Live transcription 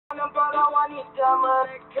Tanam para wanita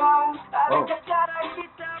mereka, adakah cara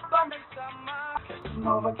kita pandang sama?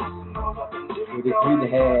 Casanova, With the green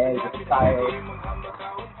hair, the style.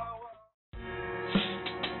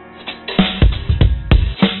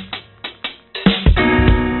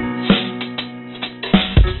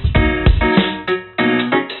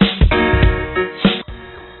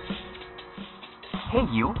 Hey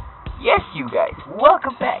you, yes you guys,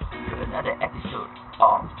 welcome back to another episode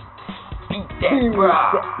of Beat That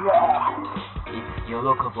Bra. It's your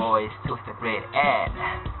local boys, Toaster Bread and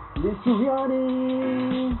Lee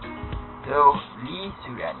Suryani. So, Lee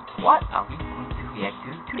Suryani, what are we going to react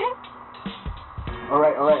to today?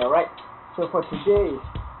 Alright. So for today,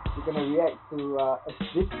 we're gonna react to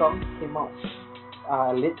this song came out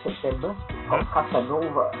late September called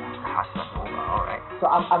Casanova. Alright. So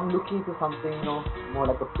I'm looking for something, more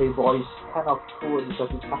like a playboyish kind of tone because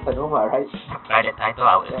it's Casanova, right? By the title,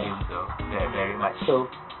 I would assume so. Very much. So,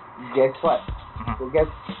 guess what? So guess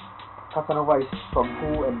Casanova is from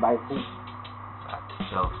who and by who?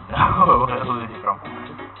 So, who is it from?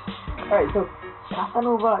 Alright, so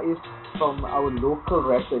Casanova is from our local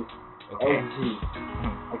rappers, Okay. LG.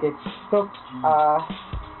 Okay, so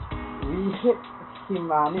we heard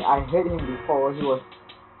him. I heard him before. He was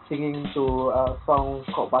singing to a song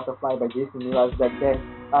called Butterfly by Jason Mraz back then.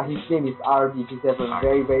 His name is Ardy. He has a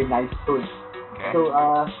very, very nice tone. Okay. So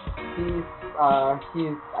he's I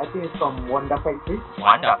think he's from Wanda Factory.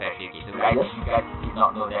 Wanda Factory. So guys, Yep. you guys did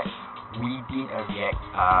not know that we did a react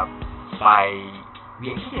we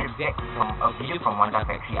actually did a react from a video from Wanda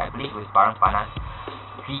Factory. I believe it was Barang Panas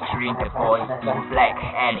featuring the boys in Black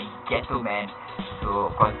and Ghetto Man. So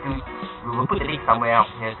of course we will put the link somewhere out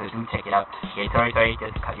here, so do check it out. Okay, sorry,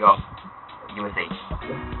 just cut you off. You were saying.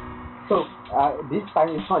 So this time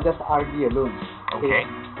it's not just Ardy alone. Okay.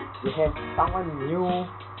 We have someone new.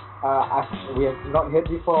 We have not heard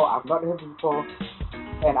before. I've not heard before,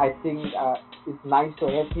 and I think it's nice to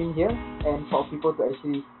have him here and for people to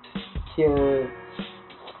actually hear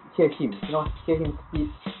him. Hear him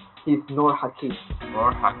speak. He's Nur Hakeem.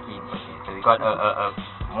 Nur Hakeem. Okay, so we got a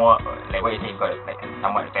more like what you say, we got like a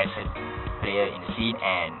somewhat veteran player in the scene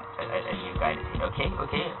and a new guy in the scene.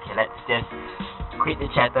 Okay. Let's just quit the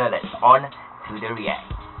chatter. Let's on to the react.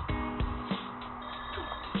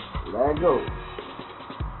 Let's go.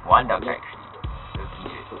 Wanda Factory.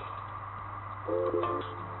 Looking good.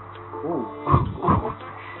 Ooh.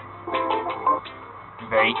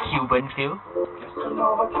 Very Cuban feel.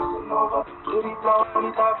 Casanova, derita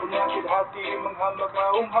wanita penyakit hati menghamba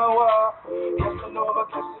kaum hawa. Casanova,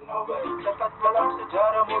 dicatat dalam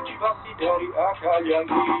sejarah motivasi dari akal yang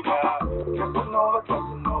hina.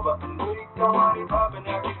 Casanova, penderita wanita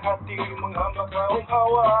penyakit hati menghamba kaum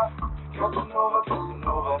hawa. Casanova,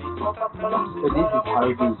 dicatat dalam sejarah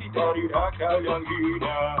motivasi dari akal yang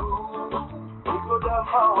hina. Digoda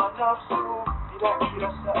hawa nafsu, tidak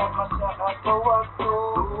kira saat masa atau waktu.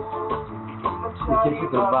 This is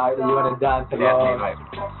the vibe that you want to dance along.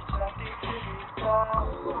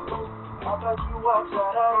 Apa jua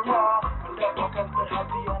caranya mendapatkan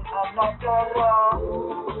perhatian anak darah,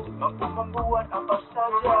 mampu membuat apa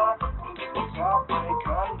saja untuk mencapai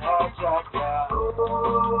hajatnya.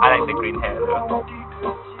 I like the green hair though.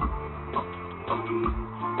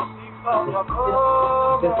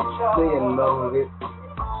 Just play along with it.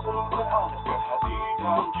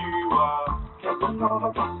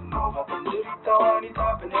 Casanova, penderita wanita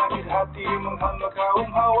penyakit hati menghamba kaum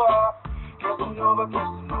hawa. Casanova,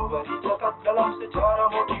 dicatat dalam sejarah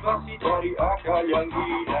motivasi dari akal yang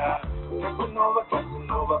hina.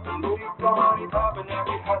 Casanova, penderita wanita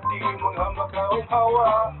penyakit hati menghamba kaum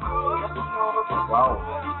hawa. Casanova,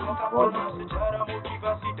 dicatat dalam sejarah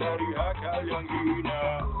motivasi dari akal yang hina.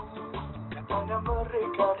 Katanya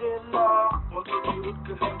mereka rela untuk turut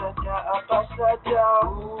kehendaknya apa saja.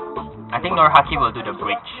 I think Nur Hakeem will do the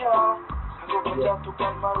bridge. Sanggup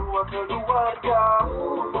menjatuhkan maruah keluarga.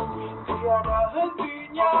 Tiada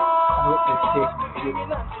hentinya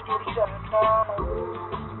keinginan tidur jana.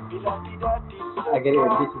 Bila tidak I get it.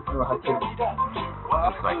 This is Nur Hakeem.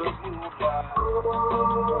 Looks like it.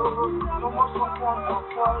 Mengosongkan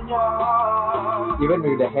akalnya. Even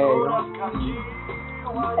with the hair, he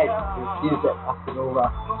is that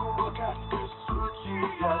Casanova.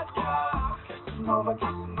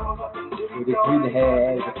 With the green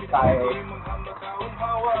hair, the style.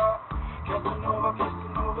 Casanova,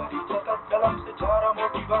 dicatat dalam sejarah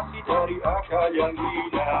motivasi dari akal yang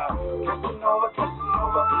hina. Casanova,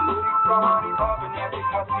 penderita wanita penyakit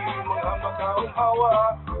hati menghamba kaum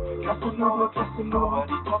hawa. Casanova,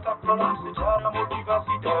 dicatat dalam sejarah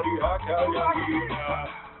motivasi dari akal yang hina.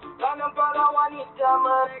 Tanam pada wanita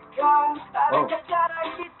mereka, adakah cara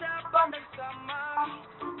kita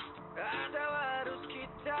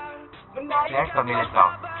Very familiar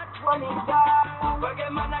song. Wanita,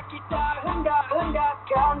 bagaimana kita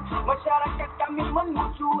hendak-hendakkan masyarakat kami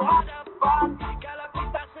menuju hadapan. Kalau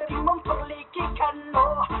kita sering memperlekikan,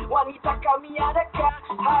 oh, wanita kami adakah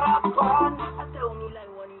harapan atau nilai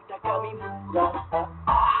wanita kami murah?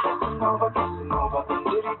 Casanova, Casanova,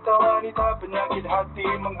 penderita wanita, penyakit hati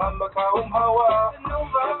menghamba kaum hawa.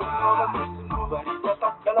 Casanova, Casanova,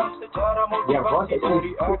 dicatat dalam sejarah motivasi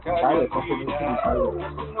dari akal yang hina.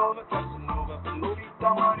 Casanova, Casanova, penderita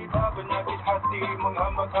wanita, penyakit hati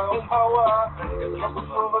menghamba kaum hawa.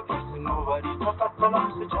 Casanova, Casanova, dicatat dalam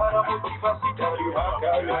sejarah motivasi dari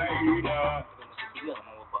akal yang hina.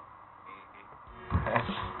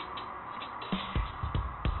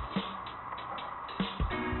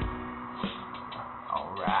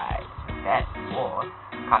 Alright, that was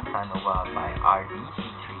Casanova by Ardy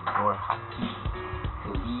featuring Nur Hakeem.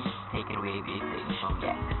 So please take it away with the initial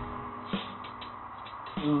react.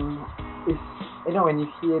 It's, you know, when you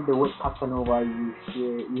hear the word Casanova,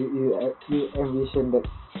 you envision that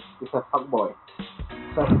it's a fuckboy.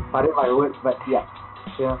 So pardon my words, but yeah.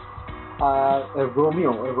 A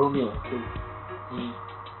Romeo. Okay.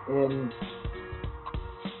 And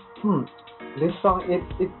this song,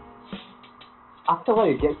 it after a while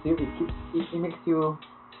it gets you, it makes you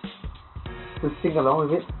to sing along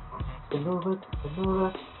with it. Casanova,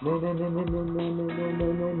 Casanova, na na na na na na na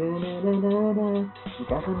na na na na,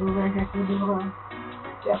 Casanova, Casanova.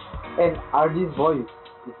 Yeah, and Ardy's voice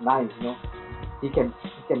is nice, you know. He can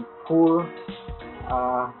pull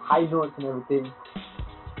high notes and everything,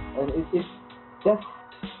 and it just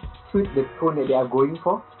suits the tone that they are going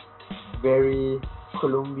for. Very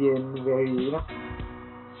Colombian, very, you know,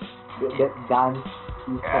 that dance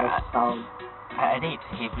kind of sound. I think it's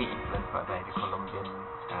heavily influenced by the Colombian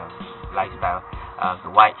lifestyle. The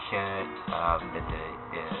white shirt, the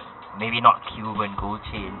maybe not Cuban gold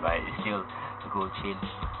chain, but it's still the gold chain.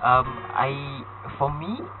 For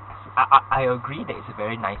me, I agree that it's a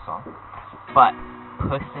very nice song, but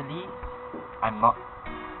personally, I'm not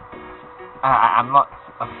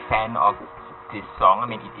a fan of this song. I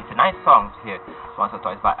mean, it's a nice song to hear once or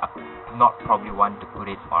twice, but I'm not probably one to put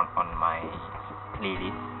it on my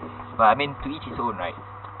playlist. But I mean, to each his own, right?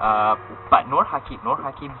 But Nur Hakeem,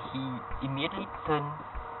 he immediately turned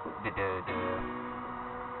the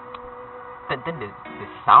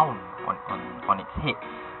sound on its head,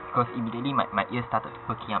 because immediately my ears started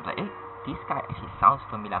perking up, like, hey, this guy actually sounds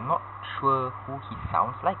familiar. I'm not sure who he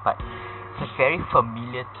sounds like, but it's a very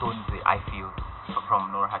familiar tone to it, I feel,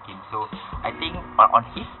 from Nur Hakeem. So I think on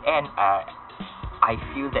his end, I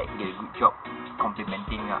feel that he did a good job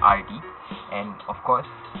complimenting Ardy, and of course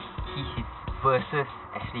his verses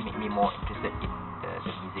actually made me more interested in the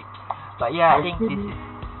music. But yeah, I think this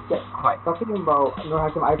is quite... Talking about Nur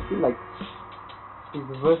Hakeem, I feel like his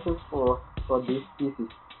verses for this piece is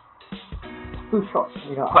too short,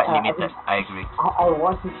 you know. Quite limited, I agree. I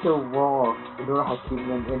want to show more Nur Hakeem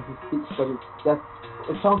when he speaks, because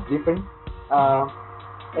it sounds different.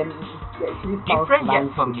 And it actually sounds different nice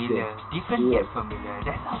yet familiar. Yet familiar.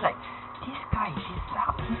 That sounds like this guy.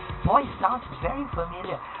 His voice sounds very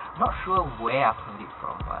familiar. Not sure where I've heard it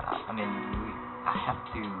from, but I mean, I have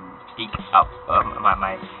to dig up my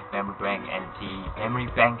memory bank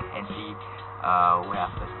and see where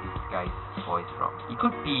I've heard this guy's voice from. It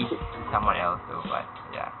could be someone else though, but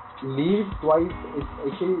yeah. Lyrics wise,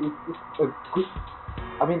 it's a good.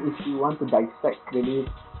 I mean, if you want to dissect the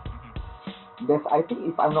lyrics, there's, I think,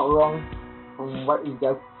 if I'm not wrong, from what you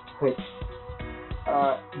just heard,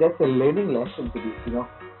 there's a learning lesson to this, you know.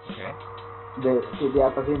 Okay. They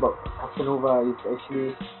are talking about Casanova is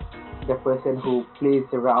actually the person who plays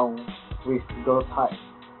around with girls' hearts.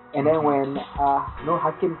 And then when Nur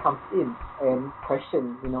Hakeem comes in and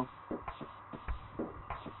questions, you know,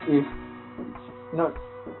 if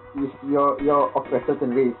you're of a certain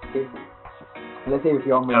race, okay? Let's say if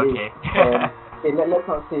you're Malay, and let's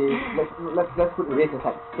not say let's put race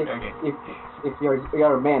aside. Okay? If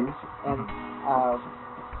you're a man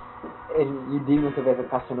and you deem yourself as a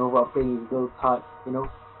Casanova playing with girls' heart, you know,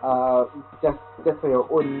 just for your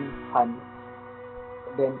own fun,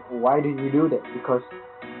 then why do you do that? Because,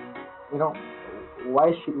 you know,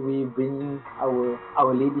 why should we bring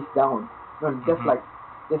our ladies down? No, just like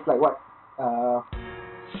what do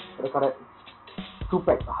you call it?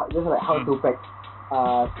 Tupac, just like how Tupac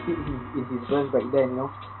speak in his verse back then, you know,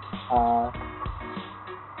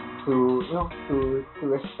 to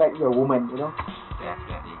respect your woman, you know.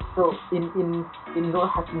 Definitely. So in Nur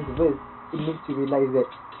Hakeem's verse, it makes you realize that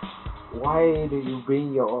why do you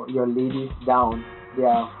bring your ladies down?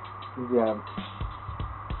 Their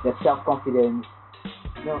self-confidence,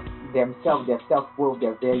 you know, themselves, their self-worth,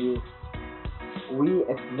 their value. we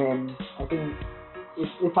as men, I think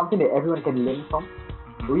it's something that everyone can learn from.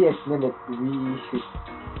 We as men, that we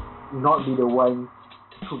should not be the one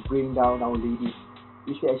to bring down our ladies.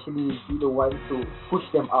 We should actually be the one to push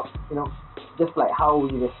them up. Just like how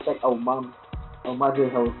we respect our moms, our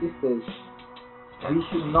mothers, our sisters. We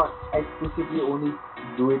should not exclusively only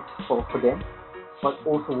do it for them, but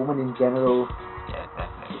also women in general. Yeah,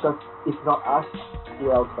 definitely. Because if not us,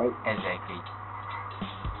 who else, right? Exactly.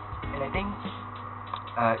 And I think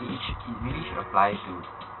it really should apply to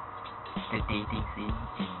the dating scene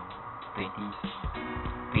in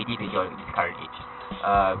 2020 or this current age.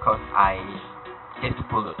 Because I just to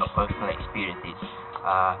pull a personal experience in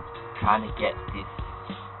trying to get this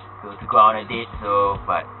girl to go on a date. So,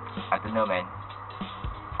 but I don't know, man.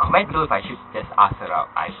 Comment below if I should just ask her out.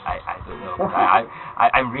 I don't know.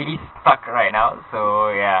 I'm really stuck right now. So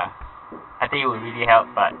yeah, I think it would really help.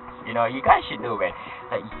 But you guys should know, man.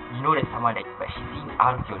 Like there's someone that but she seems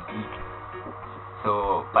out of your league.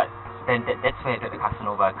 So, but then that's where the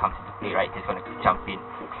Casanova comes into play, right? Just gonna jump in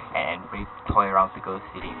and really toy around the girls'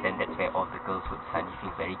 feelings. Then that's where all the girls would suddenly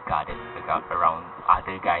feel very guarded around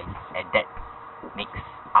other guys, and that makes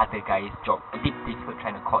other guys' job a bit difficult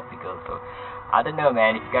trying to court the girl. So I don't know,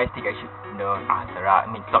 man. If you guys think I should, ask her out.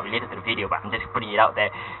 I mean, it's not related to the video, but I'm just putting it out there.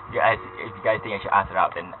 If you guys think I should ask her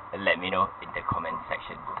out, then let me know in the comment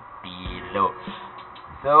section below.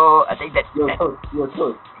 So I think that's You're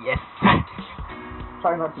told. Yes.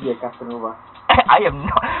 Try not to be a Casanova. I am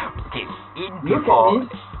not. Okay. Look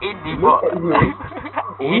at me.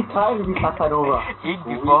 We In try to be Casanova.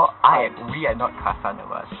 we are not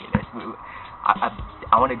Casanovas. Okay, let's move.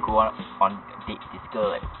 I want to go on date this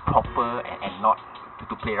girl and proper and not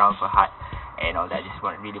to play around for hard and all that. I just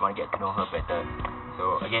really want to get to know her better.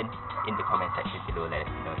 So again, in the comment section below, let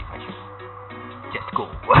me know if I should just go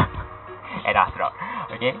and ask her out.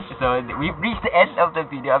 Okay, so we've reached the end of the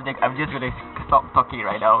video. I'm just gonna stop talking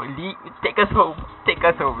right now. Lee, take us home,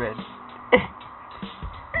 man.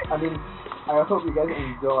 I mean, I hope you guys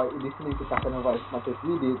enjoy listening to Casanova as much as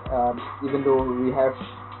we did, even though we have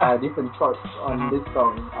different thoughts on this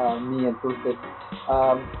song, me and Toasted.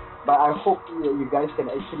 But I hope you guys can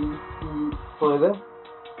actually see further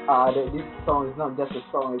that this song is not just a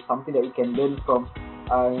song, it's something that we can learn from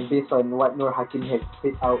based on what Nur Hakeem has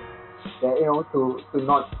spit out. That, to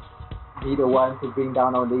not be the one to bring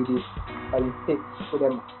down our ladies, but instead put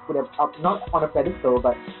them up, not on a pedestal,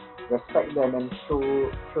 but respect them and show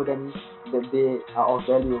them that they are of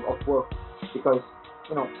value, of worth, because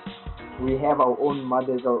we have our own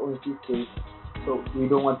mothers, our own sisters, so we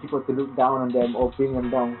don't want people to look down on them or bring them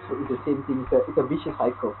down. So it's the same thing. It's a vicious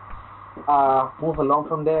cycle. Move along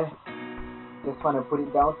from there. Just want to put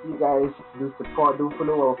it down to you guys. Do support. Do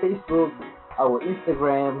follow our Facebook, our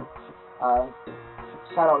Instagram.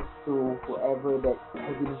 Shout out to whoever that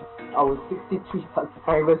has been our 63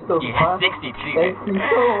 subscribers so far. 63. Thank you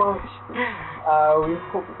so much. We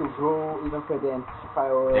hope to grow even further and try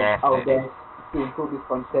our best to improve this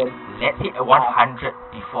content. Let's hit 100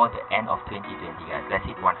 before the end of 2020, guys. Let's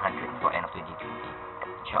hit 100 before end of 2020.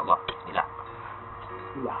 Inshallah. Bismillah.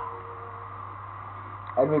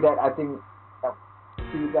 Yeah. And with that, I think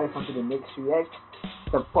see you guys on to the next react.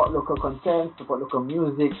 Support local content, support local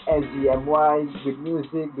music, SGMY, good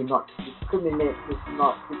music. Do not discriminate, do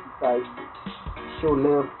not criticize. Show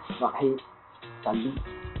love, not hate. Salute.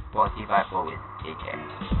 Positive vibe always. Take care.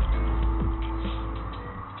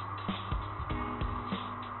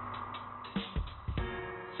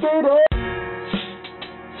 Stay there.